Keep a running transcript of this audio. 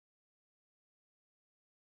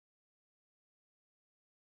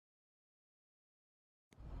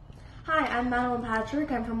Hi, I'm Madelline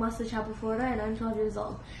Patrick. I'm from Wesley Chapel, Florida, and I'm 12 years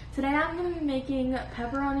old. Today I'm going to be making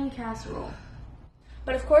pepperoni casserole.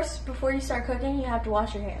 But of course, before you start cooking, you have to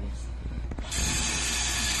wash your hands.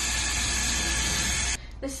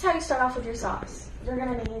 This is how you start off with your sauce. You're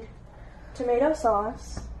going to need tomato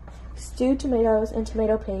sauce, stewed tomatoes and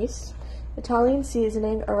tomato paste, Italian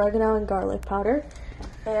seasoning, oregano and garlic powder,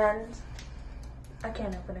 and a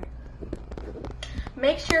can opener.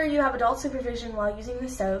 Make sure you have adult supervision while using the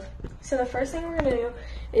stove. So the first thing we're going to do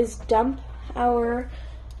is dump our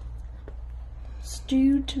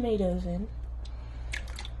stewed tomatoes in.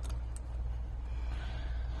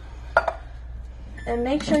 And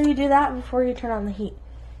make sure you do that before you turn on the heat.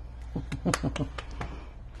 And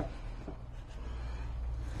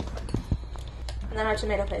then our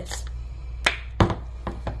tomato paste.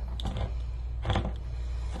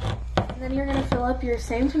 And then you're going to fill up your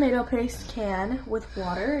same tomato paste can with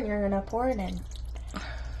water and you're going to pour it in.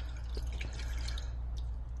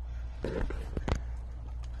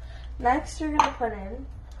 Next, you're going to put in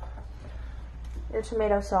your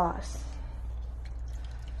tomato sauce.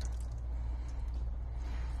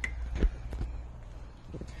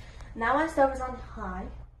 Now my stove is on high,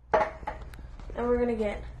 and we're going to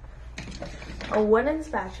get a wooden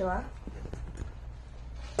spatula.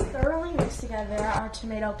 Thoroughly mix together our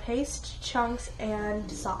tomato paste, chunks, and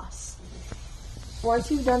sauce. Once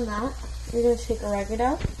you've done that, you're going to take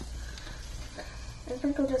oregano and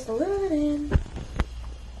sprinkle just a little bit in.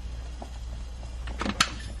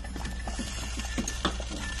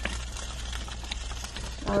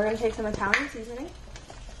 Now we're going to take some Italian seasoning,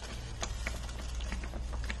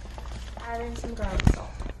 add in some garlic salt,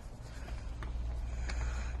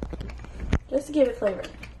 just to give it flavor.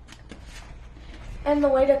 And the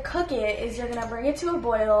way to cook it is you're going to bring it to a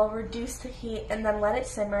boil, reduce the heat, and then let it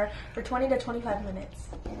simmer for 20 to 25 minutes.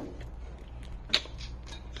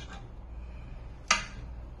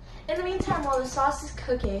 In the meantime, while the sauce is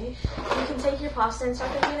cooking, you can take your pasta and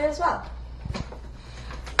start cooking it as well.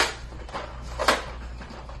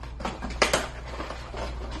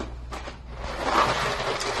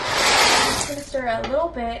 Just going to stir it a little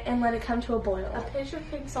bit and let it come to a boil. A pinch of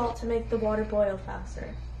pink salt to make the water boil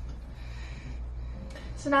faster.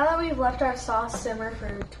 So now that we've left our sauce simmer for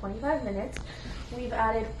 25 minutes, we've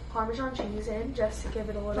added Parmesan cheese in just to give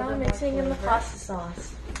it a little bit more mixing in the pasta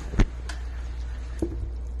sauce.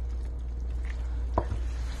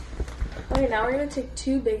 Okay, now we're going to take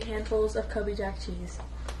 2 big handfuls of Kobe Jack cheese.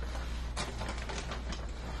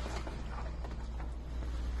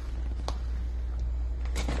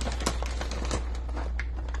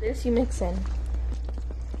 This you mix in.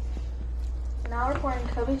 Now we're pouring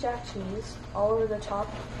Kobe Jack cheese all over the top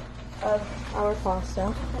of our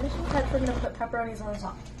pasta. Finishing touch, we're going to put pepperonis on the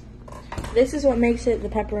top. This is what makes it the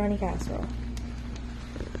pepperoni casserole.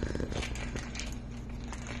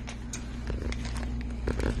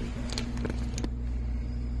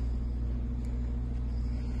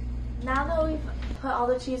 Now that we've put all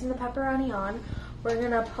the cheese and the pepperoni on, we're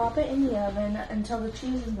going to pop it in the oven until the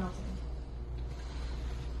cheese is melted.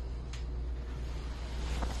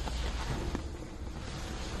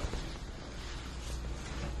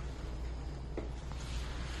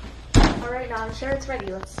 Alright, now I'm sure it's ready.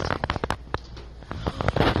 Let's.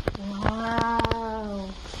 Wow.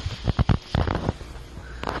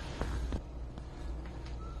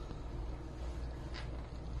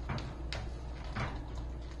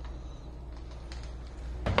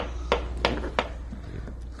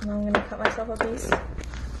 Now I'm going to cut myself a piece.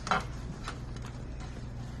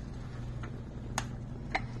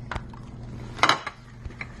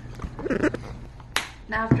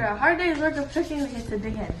 Now after a hard day's work of cooking, we get to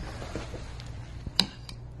dig in.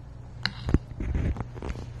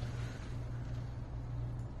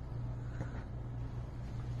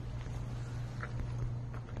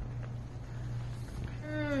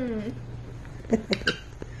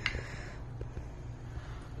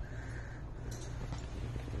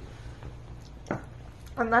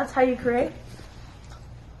 And that's how you create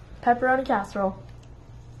pepperoni casserole.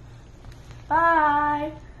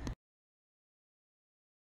 Bye!